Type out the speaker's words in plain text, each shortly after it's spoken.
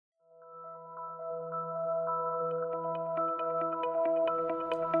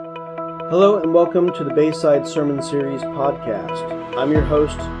Hello and welcome to the Bayside Sermon Series podcast. I'm your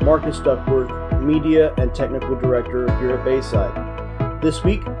host, Marcus Duckworth, Media and Technical Director here at Bayside. This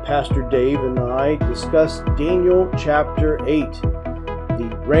week, Pastor Dave and I discuss Daniel chapter 8,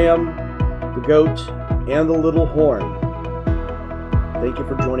 the ram, the goat, and the little horn. Thank you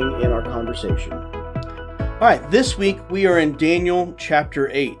for joining in our conversation. All right, this week we are in Daniel chapter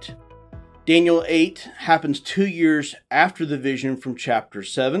 8. Daniel 8 happens 2 years after the vision from chapter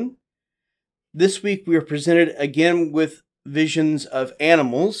 7. This week we are presented again with visions of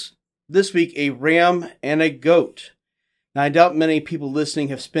animals. This week a ram and a goat. Now I doubt many people listening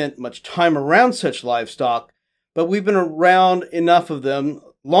have spent much time around such livestock, but we've been around enough of them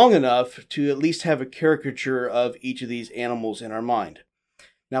long enough to at least have a caricature of each of these animals in our mind.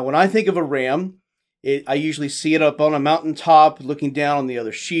 Now when I think of a ram, I usually see it up on a mountaintop looking down on the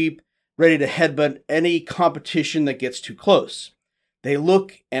other sheep, ready to headbutt any competition that gets too close. They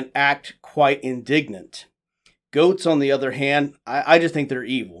look and act quite indignant. Goats, on the other hand, I just think they're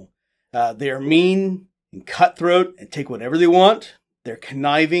evil. They are mean and cutthroat and take whatever they want. They're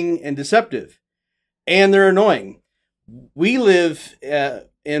conniving and deceptive. And they're annoying. We live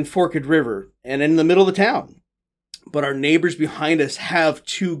in Forked River and in the middle of the town. But our neighbors behind us have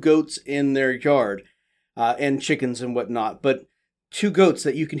 2 goats in their yard and chickens and whatnot. But 2 goats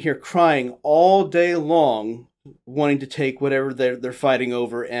that you can hear crying all day long, wanting to take whatever they're fighting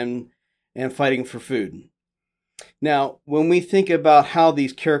over and fighting for food. Now, when we think about how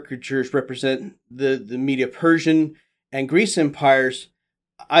these caricatures represent the Medo-Persian and Greece empires,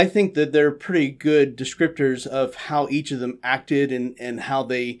 I think that they're pretty good descriptors of how each of them acted and how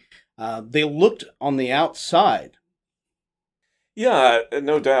they looked on the outside. Yeah,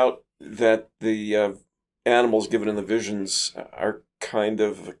 no doubt that the animals given in the visions are kind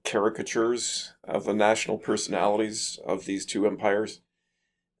of caricatures of the national personalities of these 2 empires.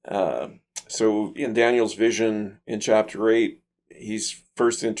 So in Daniel's vision in chapter 8, he's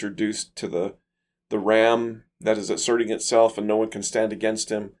first introduced to the ram that is asserting itself and no one can stand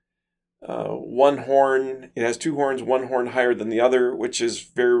against him. One horn, it has 2 horns, one horn higher than the other, which is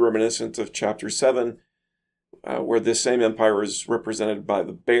very reminiscent of chapter 7, where this same empire is represented by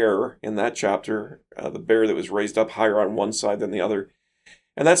the bear in that chapter, the bear that was raised up higher on one side than the other.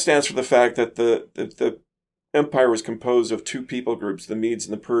 And that stands for the fact that the empire was composed of 2 people groups, the Medes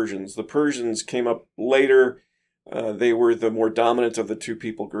and the Persians. The Persians came up later. They were the more dominant of the 2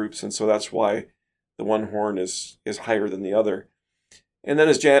 people groups, and so that's why the one horn is higher than the other. And then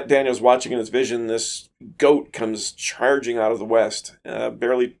as Daniel's watching in his vision, this goat comes charging out of the west,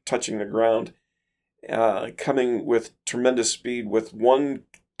 barely touching the ground, coming with tremendous speed with one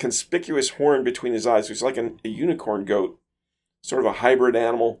conspicuous horn between his eyes. So he's like a unicorn goat, sort of a hybrid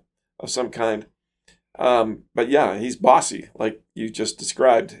animal of some kind. But yeah, he's bossy, like you just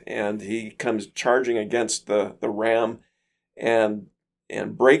described, and he comes charging against the ram and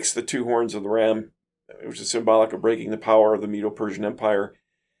breaks the 2 horns of the ram, which is symbolic of breaking the power of the Medo-Persian Empire.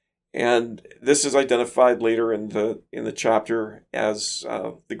 And this is identified later in the chapter as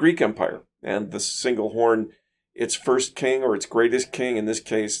the Greek Empire, and the single horn, its first king or its greatest king. In this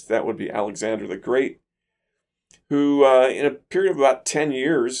case, that would be Alexander the Great, who in a period of about 10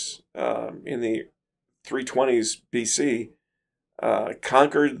 years in the 320s BC,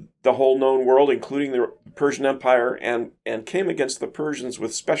 conquered the whole known world, including the Persian Empire, and came against the Persians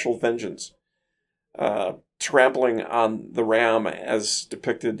with special vengeance, trampling on the ram as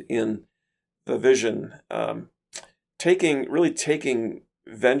depicted in the vision, taking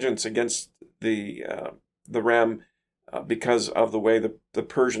vengeance against the ram because of the way the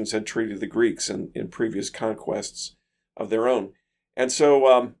Persians had treated the Greeks in previous conquests of their own. And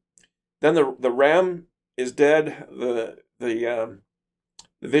so then the ram is dead. The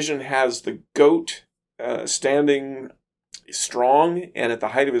vision has the goat standing strong and at the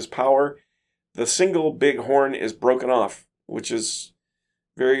height of his power. The single big horn is broken off, which is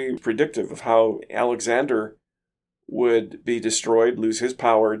very predictive of how Alexander would be destroyed, lose his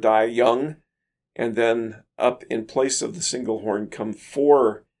power, die young, and then up in place of the single horn come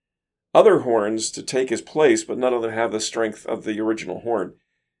 4 other horns to take his place, but none of them have the strength of the original horn,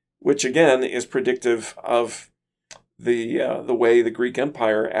 which again is predictive of the way the Greek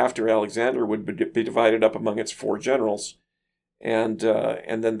Empire after Alexander would be divided up among its 4 generals, and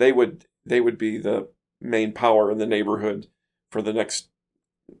then they would be the main power in the neighborhood for the next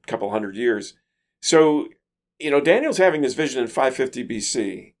couple hundred years. So, Daniel's having this vision in 550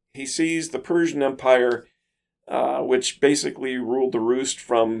 BC. He sees the Persian Empire, which basically ruled the roost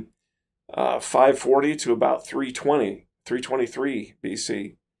from 540 to about 323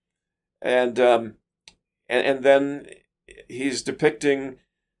 BC. And then he's depicting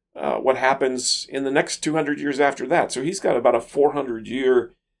what happens in the next 200 years after that. So he's got about a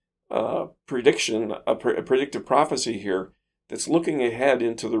 400-year prediction, a predictive prophecy here that's looking ahead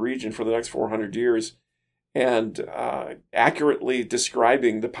into the region for the next 400 years and accurately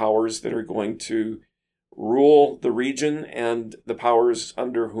describing the powers that are going to rule the region and the powers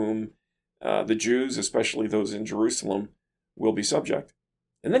under whom the Jews, especially those in Jerusalem, will be subject.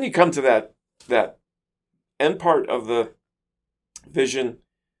 And then you come to that end part of the vision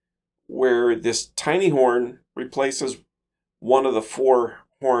where this tiny horn replaces one of the four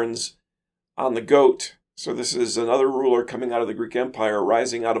horns on the goat. So this is another ruler coming out of the Greek Empire,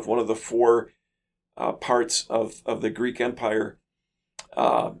 rising out of one of the four parts of the Greek Empire.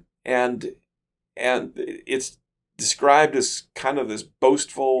 And it's described as kind of this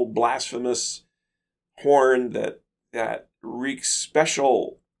boastful, blasphemous horn that wreaks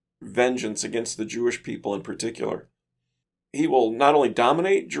special vengeance against the Jewish people in particular. He will not only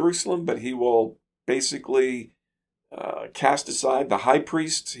dominate Jerusalem, but he will basically cast aside the high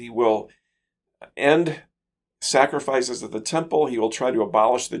priest. He will end sacrifices at the temple. He will try to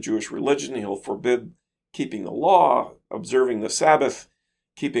abolish the Jewish religion. He'll forbid keeping the law, observing the Sabbath,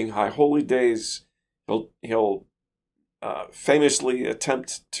 keeping high holy days. He'll famously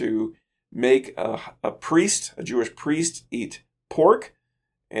attempt to make a priest, a Jewish priest, eat pork,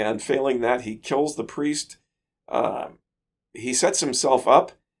 and failing that, he kills the priest. He sets himself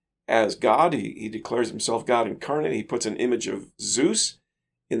up as God. He declares himself God incarnate. He puts an image of Zeus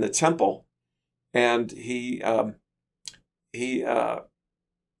in the temple, and he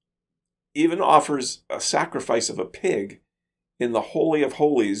even offers a sacrifice of a pig in the Holy of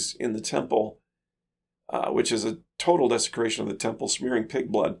Holies in the temple, which is a total desecration of the temple, smearing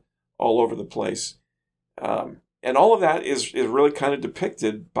pig blood all over the place. And all of that is really kind of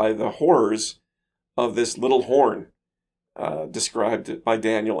depicted by the horrors of this little horn described by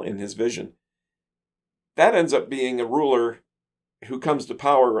Daniel in his vision. That ends up being a ruler who comes to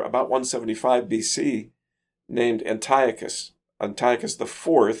power about 175 BC named Antiochus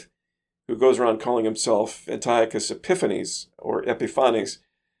IV, who goes around calling himself Antiochus Epiphanes or Epiphanes,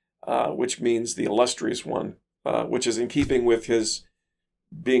 which means the illustrious one, which is in keeping with his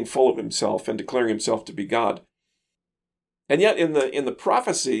being full of himself and declaring himself to be God. And yet in the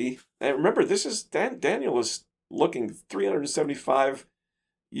prophecy, and remember, this is Daniel is looking 375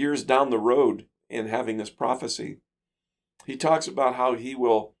 years down the road in having this prophecy. He talks about how he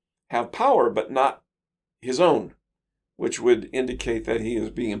will have power, but not his own, which would indicate that he is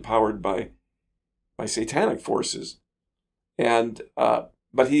being empowered by satanic forces. And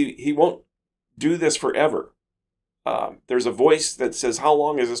but he won't do this forever. There's a voice that says, how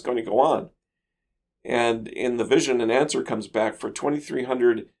long is this going to go on? And in the vision, an answer comes back for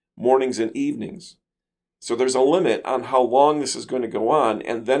 2,300 mornings and evenings. So there's a limit on how long this is going to go on.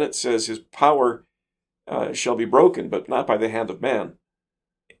 And then it says his power shall be broken, but not by the hand of man.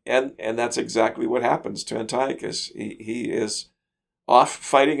 And that's exactly what happens to Antiochus. He is off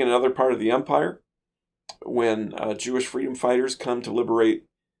fighting in another part of the empire when Jewish freedom fighters come to liberate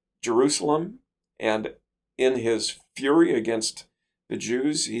Jerusalem. And in his fury against the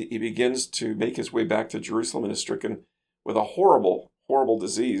Jews, he begins to make his way back to Jerusalem and is stricken with a horrible, horrible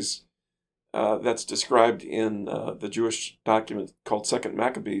disease that's described in the Jewish document called Second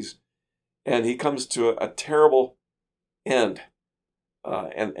Maccabees. And he comes to a terrible end.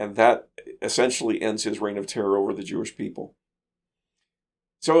 And that essentially ends his reign of terror over the Jewish people.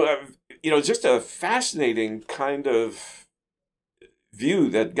 So, just a fascinating kind of view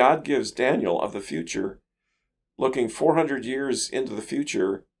that God gives Daniel of the future, looking 400 years into the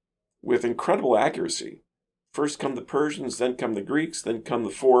future with incredible accuracy. First come the Persians, then come the Greeks, then come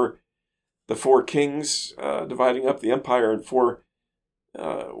the four kings dividing up the empire in four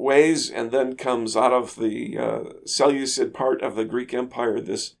ways, and then comes out of the Seleucid part of the Greek Empire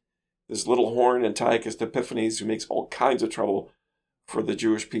this little horn, Antiochus Epiphanes, who makes all kinds of trouble for the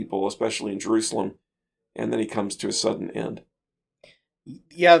Jewish people, especially in Jerusalem, and then he comes to a sudden end.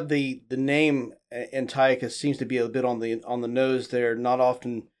 Yeah, the name Antiochus seems to be a bit on the nose there. Not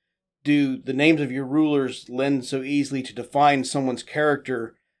often do the names of your rulers lend so easily to define someone's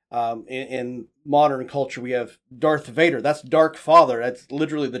character. In modern culture, we have Darth Vader. That's Dark Father. That's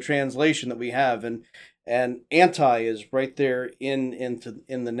literally the translation that we have, and anti is right there in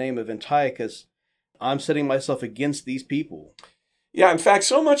the name of Antiochus. I'm setting myself against these people. Yeah, in fact,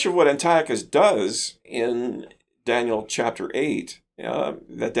 so much of what Antiochus does in Daniel chapter 8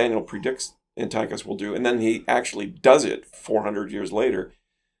 that Daniel predicts Antiochus will do, and then he actually does it 400 years later.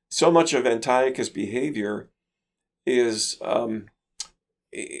 So much of Antiochus' behavior is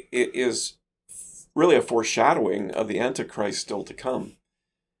really a foreshadowing of the Antichrist still to come.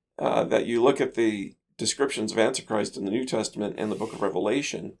 that you look at the descriptions of Antichrist in the New Testament and the book of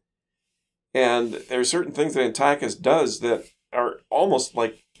Revelation, and there are certain things that Antiochus does that are almost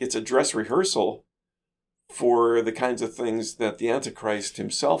like it's a dress rehearsal for the kinds of things that the Antichrist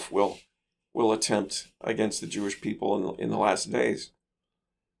himself will attempt against the Jewish people in the last days.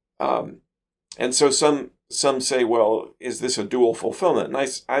 And so some say, well, is this a dual fulfillment? And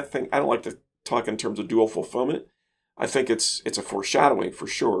I think I don't like to talk in terms of dual fulfillment. I think it's a foreshadowing for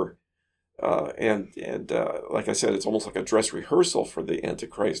sure. And like I said, it's almost like a dress rehearsal for the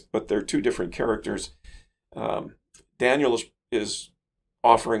Antichrist, but they're two different characters. Daniel is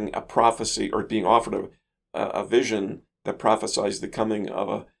offering a prophecy, or being offered a vision that prophesies the coming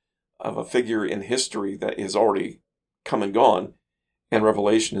of a figure in history that is already come and gone, and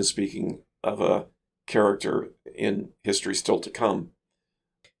Revelation is speaking of a character in history still to come.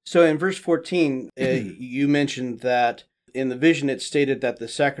 So in verse 14, you mentioned that in the vision it stated that the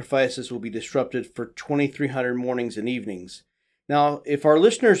sacrifices will be disrupted for 2,300 mornings and evenings. Now, if our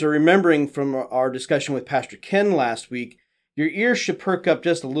listeners are remembering from our discussion with Pastor Ken last week, your ears should perk up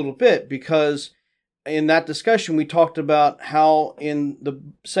just a little bit, because in that discussion we talked about how in the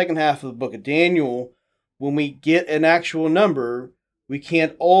second half of the book of Daniel, when we get an actual number, we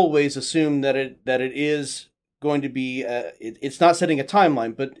can't always assume that it is going to be, it's not setting a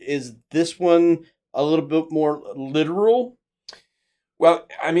timeline, but is this one a little bit more literal? Well,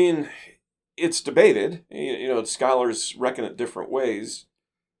 I mean, it's debated. Scholars reckon it different ways.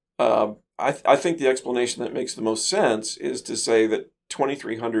 I think the explanation that makes the most sense is to say that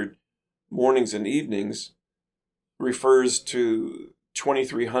 2,300 mornings and evenings refers to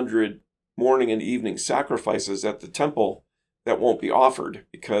 2,300 morning and evening sacrifices at the temple that won't be offered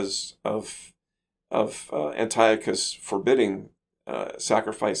because of Antiochus forbidding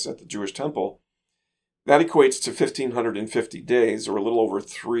sacrifice at the Jewish temple. That equates to 1,550 days, or a little over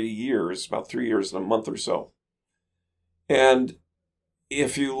 3 years, about 3 years and a month or so. And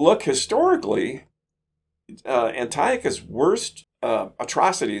if you look historically, Antiochus' worst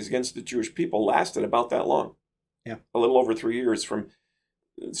atrocities against the Jewish people lasted about that long. Yeah, a little over 3 years, from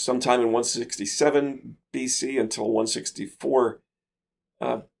sometime in 167 BC until 164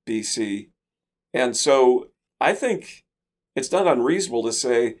 BC. And so I think it's not unreasonable to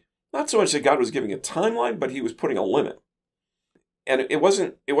say, not so much that God was giving a timeline, but he was putting a limit. And it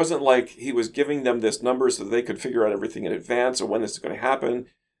wasn't like he was giving them this number so that they could figure out everything in advance or when this is going to happen,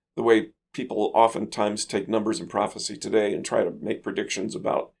 the way people oftentimes take numbers in prophecy today and try to make predictions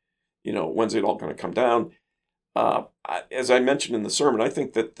about, when's it all going to come down. As I mentioned in the sermon, I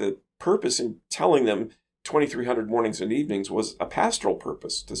think that the purpose in telling them 2,300 mornings and evenings was a pastoral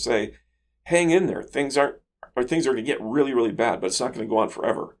purpose, to say, hang in there. Things are going to get really, really bad, but it's not going to go on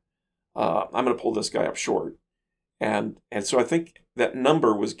forever. I'm going to pull this guy up short. And so I think that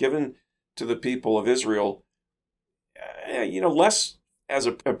number was given to the people of Israel, less as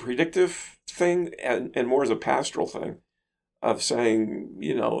a predictive thing and more as a pastoral thing of saying,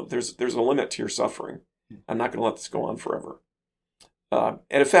 there's a limit to your suffering. I'm not going to let this go on forever. And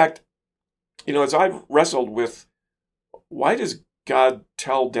in fact, as I've wrestled with, why does God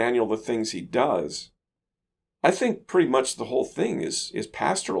tell Daniel the things he does? I think pretty much the whole thing is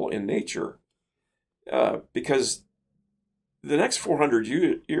pastoral in nature, because the next 400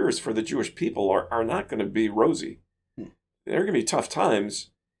 years for the Jewish people are not going to be rosy. There are going to be tough times,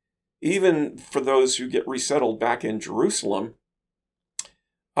 even for those who get resettled back in Jerusalem.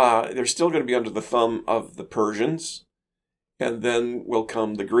 They're still going to be under the thumb of the Persians, and then will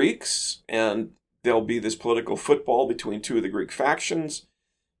come the Greeks, and there'll be this political football between two of the Greek factions.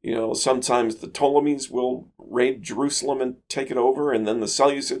 Sometimes the Ptolemies will raid Jerusalem and take it over, and then the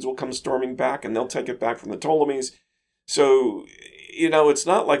Seleucids will come storming back, and they'll take it back from the Ptolemies. So, it's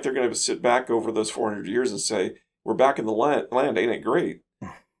not like they're going to sit back over those 400 years and say, we're back in the land, ain't it great?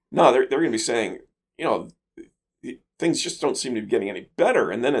 No, they're going to be saying, things just don't seem to be getting any better.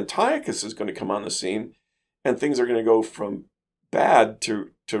 And then Antiochus is going to come on the scene, and things are going to go from bad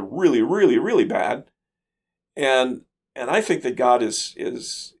to really, really, really bad. And I think that God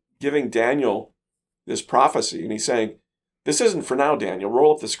is giving Daniel this prophecy, and he's saying, this isn't for now, Daniel.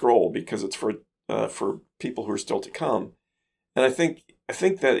 Roll up the scroll, because it's for people who are still to come. And I think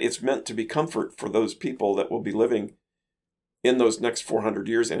that it's meant to be comfort for those people that will be living in those next 400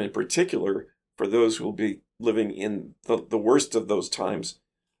 years, and in particular for those who will be living in the worst of those times,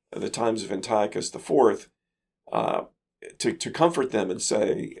 the times of Antiochus IV, to comfort them and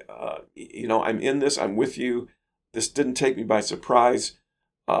say, I'm in this, I'm with you. This didn't take me by surprise.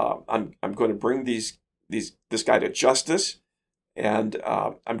 I'm going to bring this guy to justice, and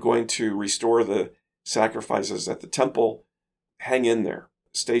I'm going to restore the sacrifices at the temple. Hang in there.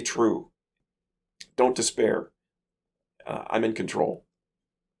 stay true. Don't despair. I'm in control.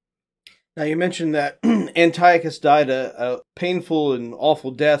 Now, you mentioned that Antiochus died a painful and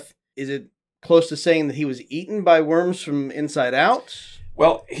awful death. Is it close to saying that he was eaten by worms from inside out?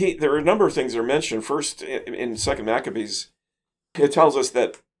 Well, there are a number of things that are mentioned. First, in 2 Maccabees, it tells us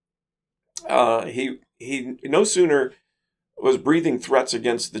that he no sooner was breathing threats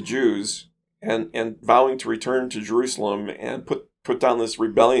against the Jews and vowing to return to Jerusalem and put down this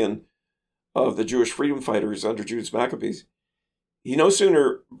rebellion of the Jewish freedom fighters under Judas Maccabees. He no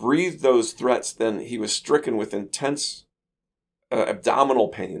sooner breathed those threats than he was stricken with intense abdominal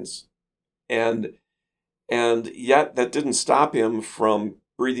pains. And yet that didn't stop him from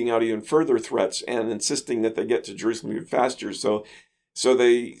breathing out even further threats and insisting that they get to Jerusalem even faster. So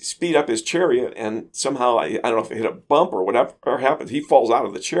they speed up his chariot, and somehow, I don't know if it hit a bump or whatever happened, he falls out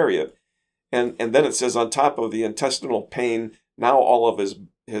of the chariot. And then it says, on top of the intestinal pain, now all of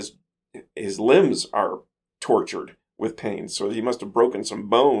his limbs are tortured with pain. So he must have broken some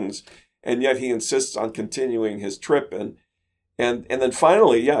bones, and yet he insists on continuing his trip. And then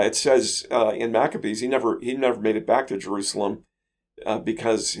finally, it says in Maccabees, he never made it back to Jerusalem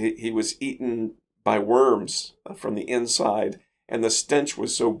because he was eaten by worms from the inside, and the stench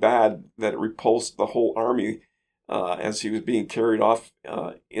was so bad that it repulsed the whole army as he was being carried off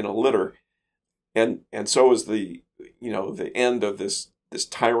in a litter. And so was the end of this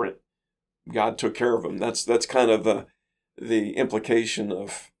tyrant. God took care of him. That's kind of the implication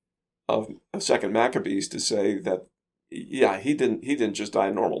of 2 Maccabees, to say that he didn't just die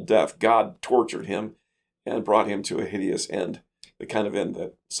a normal death. God tortured him and brought him to a hideous end, the kind of end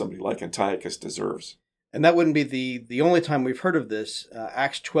that somebody like Antiochus deserves. And that wouldn't be the only time we've heard of this.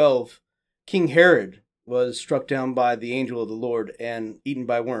 Acts 12, King Herod was struck down by the angel of the Lord and eaten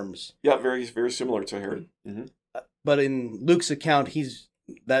by worms. Yeah, very, very similar to Herod. Mm-hmm. But in Luke's account, he's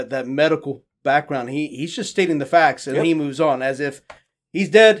that medical background. He's just stating the facts, and he moves on as if he's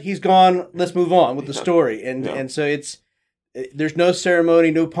dead, he's gone, let's move on with the story. And so there's no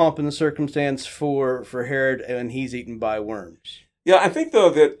ceremony, no pomp in the circumstance for Herod, and he's eaten by worms. Yeah, I think, though,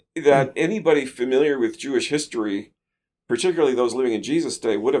 that anybody familiar with Jewish history, particularly those living in Jesus'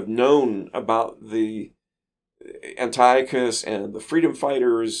 day, would have known about the Antiochus and the freedom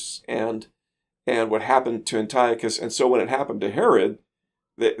fighters and what happened to Antiochus. And so when it happened to Herod,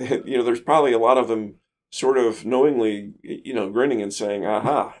 there's probably a lot of them sort of knowingly, grinning and saying,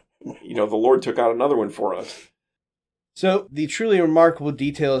 aha, the Lord took out another one for us. So the truly remarkable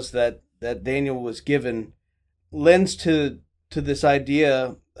details that Daniel was given lends to this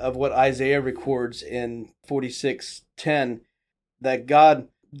idea of what Isaiah records in 46:10, that God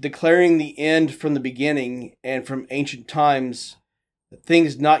declaring the end from the beginning and from ancient times,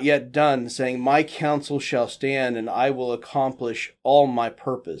 things not yet done, saying, my counsel shall stand and I will accomplish all my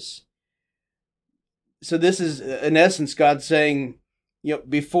purpose. So this is, in essence, God saying,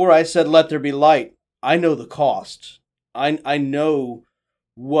 before I said, let there be light, I know the cost. I know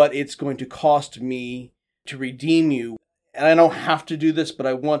what it's going to cost me to redeem you. And I don't have to do this, but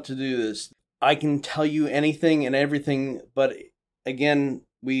I want to do this. I can tell you anything and everything, but again,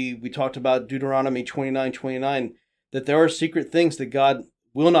 we talked about Deuteronomy 29:29, that there are secret things that God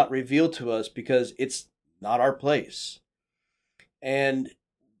will not reveal to us because it's not our place. And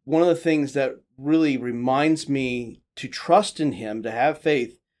one of the things that really reminds me to trust in Him, to have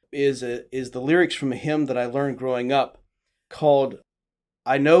faith, is the lyrics from a hymn that I learned growing up called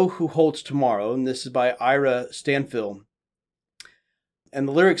I Know Who Holds Tomorrow, and this is by Ira Stanfill. And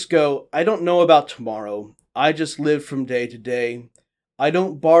the lyrics go, I don't know about tomorrow, I just live from day to day. I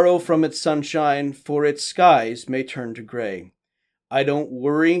don't borrow from its sunshine, for its skies may turn to gray. I don't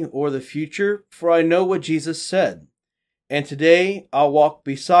worry o'er the future, for I know what Jesus said. And today I'll walk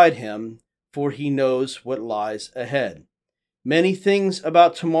beside Him, for He knows what lies ahead. Many things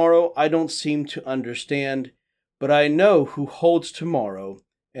about tomorrow I don't seem to understand, but I know who holds tomorrow,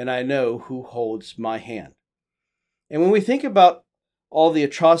 and I know who holds my hand. And when we think about all the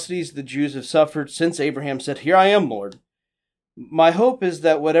atrocities the Jews have suffered since Abraham said, here I am, Lord, my hope is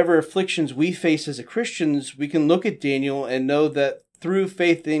that whatever afflictions we face as Christians, we can look at Daniel and know that through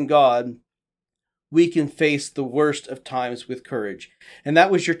faith in God, we can face the worst of times with courage. And that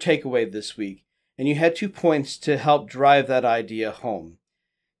was your takeaway this week. And you had 2 points to help drive that idea home.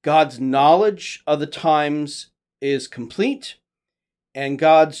 God's knowledge of the times is complete, and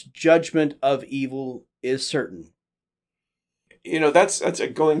God's judgment of evil is certain. That's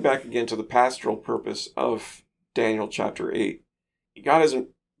going back again to the pastoral purpose of Daniel chapter 8. God isn't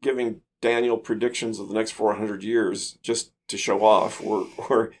giving Daniel predictions of the next 400 years just to show off,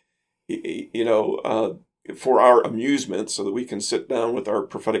 or for our amusement so that we can sit down with our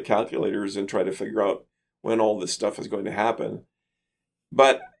prophetic calculators and try to figure out when all this stuff is going to happen.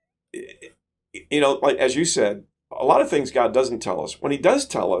 But, like as you said, a lot of things God doesn't tell us. When he does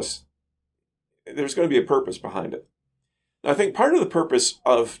tell us, there's going to be a purpose behind it. And I think part of the purpose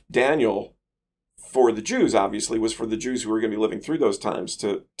of Daniel for the Jews, obviously, was for the Jews who were going to be living through those times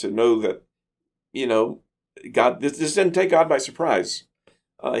to know that, God, this didn't take God by surprise.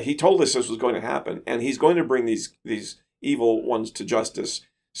 He told us this was going to happen, and he's going to bring these evil ones to justice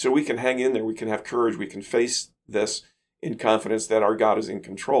so we can hang in there, we can have courage, we can face this in confidence that our God is in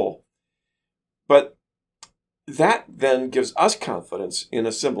control. But that then gives us confidence in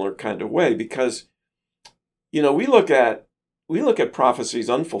a similar kind of way, because, we look at prophecies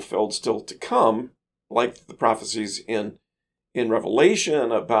unfulfilled still to come, like the prophecies in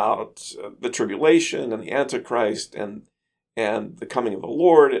Revelation about the tribulation and the Antichrist and the coming of the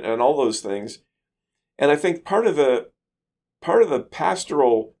Lord and all those things. And I think part of the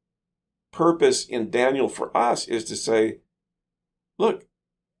pastoral purpose in Daniel for us is to say, look,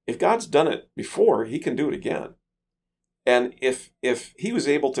 if God's done it before, he can do it again. And if he was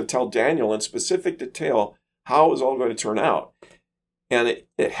able to tell Daniel in specific detail how it was all going to turn out, and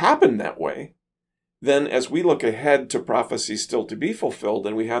it happened that way, then as we look ahead to prophecies still to be fulfilled,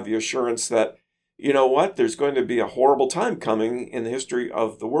 and we have the assurance that, there's going to be a horrible time coming in the history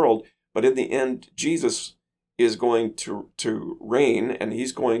of the world, but in the end, Jesus is going to reign, and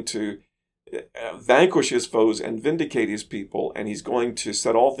he's going to vanquish his foes and vindicate his people, and he's going to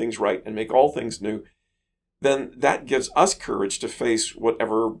set all things right and make all things new. Then that gives us courage to face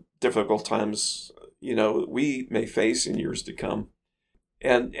whatever difficult times, we may face in years to come.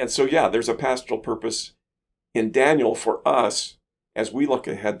 And so, there's a pastoral purpose in Daniel for us as we look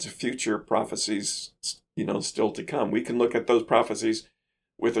ahead to future prophecies, still to come. We can look at those prophecies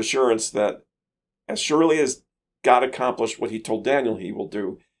with assurance that as surely as God accomplished what he told Daniel he will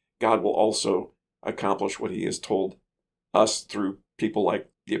do, God will also accomplish what he has told us through people like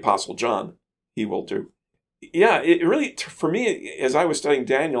the Apostle John he will do. Yeah, it really, for me, as I was studying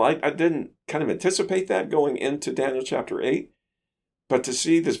Daniel, I didn't kind of anticipate that going into Daniel chapter 8, but to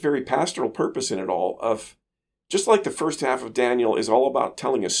see this very pastoral purpose in it all of, just like the first half of Daniel is all about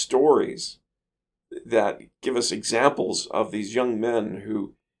telling us stories that give us examples of these young men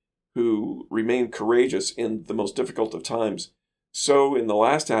who remain courageous in the most difficult of times. So in the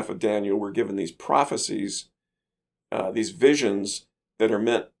last half of Daniel, we're given these prophecies, these visions that are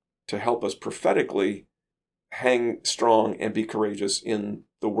meant to help us prophetically hang strong and be courageous in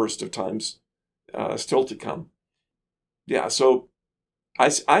the worst of times still to come. Yeah, so I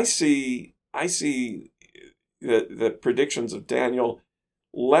see the predictions of Daniel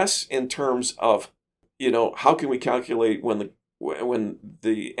less in terms of, how can we calculate when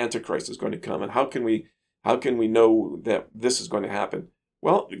the Antichrist is going to come, and how can we know that this is going to happen?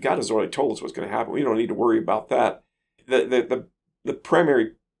 Well, God has already told us what's going to happen. We don't need to worry about that. The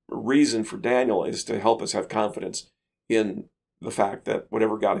primary reason for Daniel is to help us have confidence in the fact that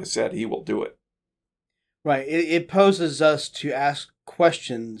whatever God has said, he will do it. Right. It poses us to ask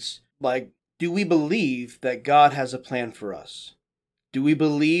questions like, do we believe that God has a plan for us? Do we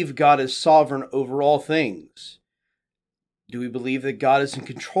believe God is sovereign over all things? Do we believe that God is in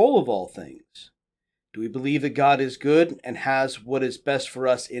control of all things? Do we believe that God is good and has what is best for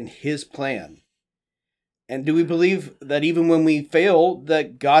us in his plan? And do we believe that even when we fail,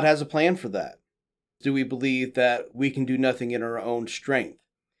 that God has a plan for that? Do we believe that we can do nothing in our own strength?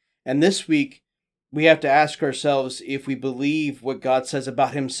 And this week, we have to ask ourselves if we believe what God says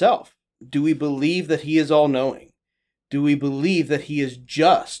about himself. Do we believe that he is all-knowing? Do we believe that he is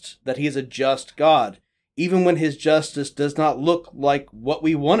just, that he is a just God, even when his justice does not look like what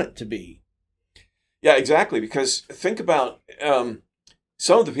we want it to be? Yeah, exactly, because think about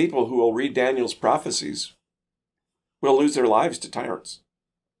some of the people who will read Daniel's prophecies will lose their lives to tyrants.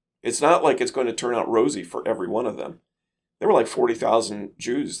 It's not like it's going to turn out rosy for every one of them. There were like 40,000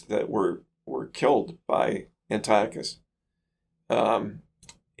 Jews that were killed by Antiochus, in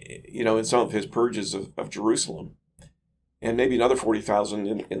some of his purges of Jerusalem, and maybe another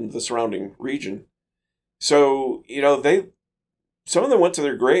 40,000 in the surrounding region. So, some of them went to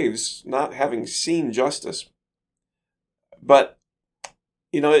their graves not having seen justice. But,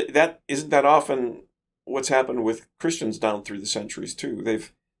 that isn't that often what's happened with Christians down through the centuries too.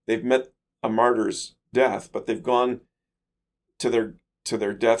 They've met a martyr's death, but they've gone to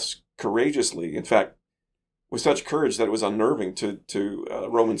their deaths courageously. In fact, with such courage that it was unnerving to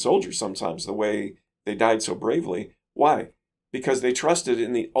Roman soldiers sometimes, the way they died so bravely. Why? Because they trusted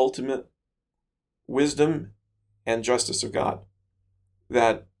in the ultimate wisdom and justice of God.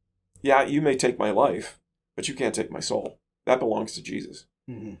 That, yeah, you may take my life, but you can't take my soul. That belongs to Jesus.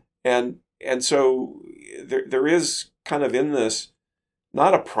 Mm-hmm. And so there is kind of in this,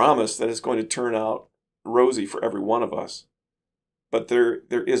 not a promise that it's going to turn out rosy for every one of us, but there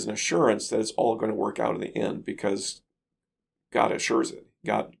is an assurance that it's all going to work out in the end, because God assures it.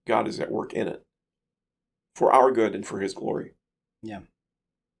 God is at work in it for our good and for his glory. Yeah.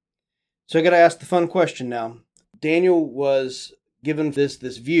 So I got to ask the fun question now. Daniel was given this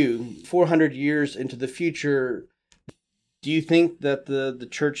view 400 years into the future. Do you think that the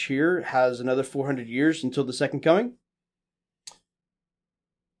church here has another 400 years until the second coming?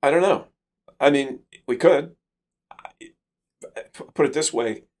 I don't know. I mean, we could. Put it this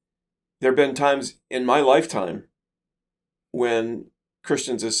way. There have been times in my lifetime when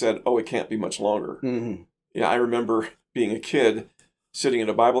Christians have said, oh, it can't be much longer. Mm-hmm. Yeah, I remember being a kid sitting at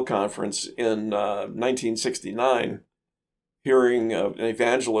a Bible conference in 1969, hearing an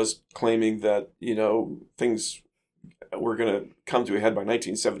evangelist claiming that, things were going to come to a head by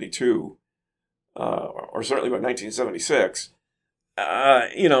 1972, or certainly by 1976.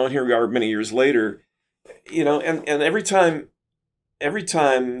 And here we are many years later, and every time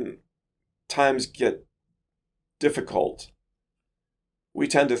times get difficult, we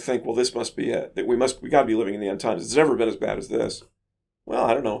tend to think, well, this must be it, that we got to be living in the end times. It's never been as bad as this. Well,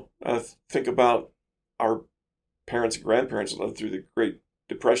 I don't know. Think about our parents and grandparents lived through the Great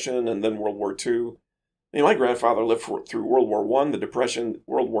Depression and then World War II. My grandfather lived through World War I, the Depression,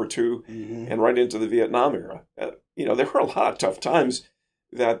 World War II, and right into the Vietnam era. There were a lot of tough times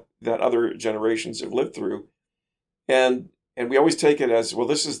that other generations have lived through, and we always take it as, well,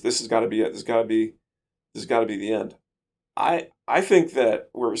 this has got to be it. This has got to be the end. I think that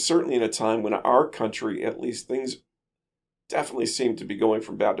we're certainly in a time when our country, at least, things definitely seem to be going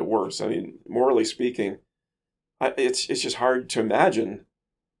from bad to worse. I mean, morally speaking, it's just hard to imagine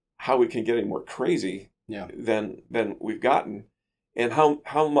how we can get any more crazy than we've gotten, and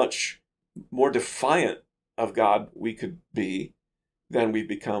how much more defiant of God we could be than we've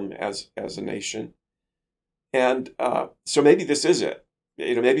become as a nation. And so maybe this is it.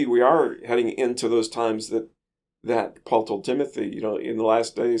 Maybe we are heading into those times that Paul told Timothy, in the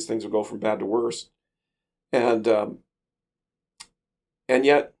last days, things will go from bad to worse. And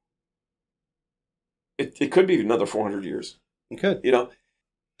yet, it could be another 400 years. It could.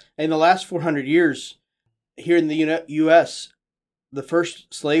 In the last 400 years, here in the U.S., the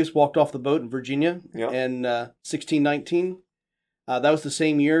first slaves walked off the boat in Virginia in 1619. That was the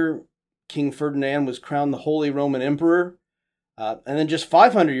same year King Ferdinand was crowned the Holy Roman Emperor. And then just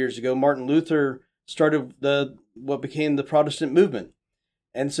 500 years ago, Martin Luther started what became the Protestant movement.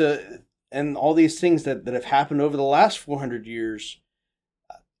 And all these things that have happened over the last 400 years,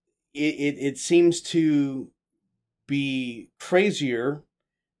 it seems to be crazier,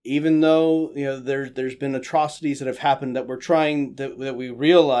 even though there's been atrocities that have happened that that we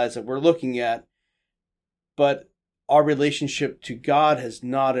realize that we're looking at, but our relationship to God has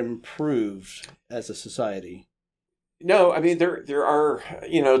not improved as a society. No, I mean there are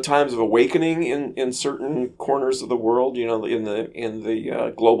times of awakening in certain corners of the world. In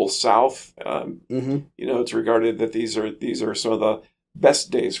the global South, it's regarded that these are some of the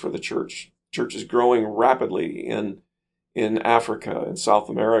best days for the church. Church is growing rapidly in Africa, in South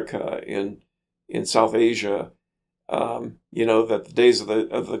America, in South Asia. That the days of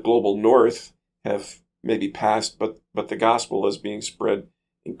the global North have maybe passed, but the gospel is being spread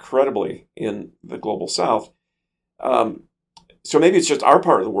incredibly in the global South. So maybe it's just our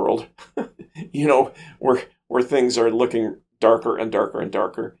part of the world, where things are looking darker and darker and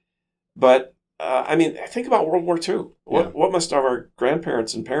darker. But think about World War II. What must our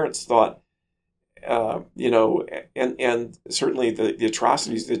grandparents and parents thought? And certainly the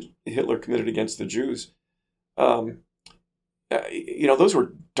atrocities that Hitler committed against the Jews. Those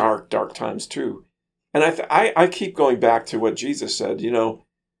were dark, dark times too. And I keep going back to what Jesus said. You're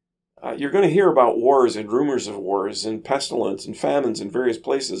going to hear about wars and rumors of wars and pestilence and famines in various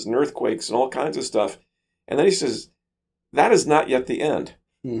places and earthquakes and all kinds of stuff. And then he says, that is not yet the end.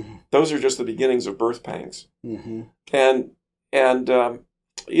 Mm-hmm. Those are just the beginnings of birth pangs. Mm-hmm. And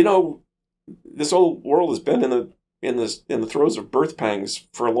this whole world has been in the throes of birth pangs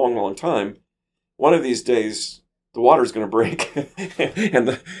for a long, long time. One of these days, the water's going to break, and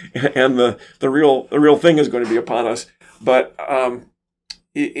the real thing is going to be upon us. But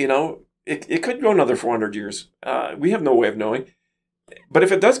it could go another 400 years. We have no way of knowing. But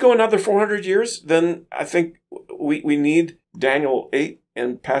if it does go another 400 years, then I think we need Daniel 8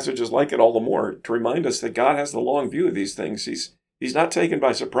 and passages like it all the more to remind us that God has the long view of these things. He's not taken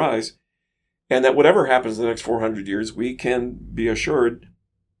by surprise. And that whatever happens in the next 400 years, we can be assured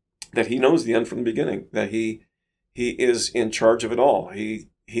that he knows the end from the beginning, that he is in charge of it all. He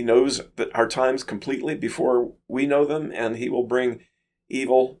knows that our times completely before we know them, and he will bring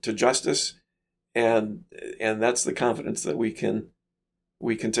evil to justice. And that's the confidence that we can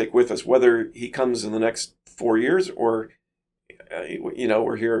take with us, whether he comes in the next 4 years or,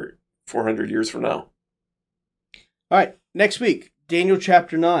 we're here 400 years from now. All right, next week, Daniel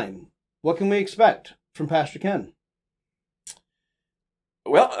chapter 9. What can we expect from Pastor Ken?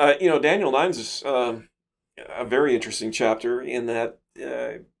 Well, Daniel 9 is a very interesting chapter in that,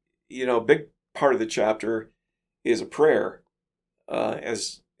 a big part of the chapter is a prayer.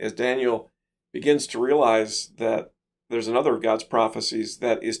 As Daniel begins to realize that there's another of God's prophecies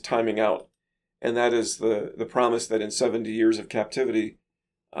that is timing out, and that is the promise that in 70 years of captivity,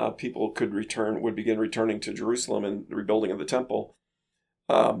 people would begin returning to Jerusalem and the rebuilding of the temple.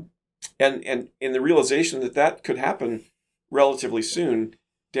 And in the realization that could happen relatively soon,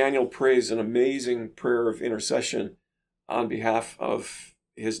 Daniel prays an amazing prayer of intercession on behalf of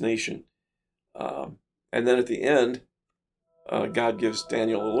his nation. And then at the end, God gives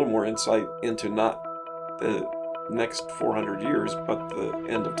Daniel a little more insight into not the next 400 years, but the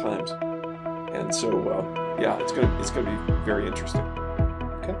end of times. And so, it's going to be very interesting.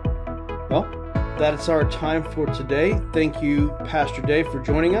 Okay. Well, that's our time for today. Thank you, Pastor Dave, for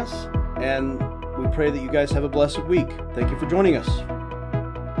joining us, and we pray that you guys have a blessed week. Thank you for joining us.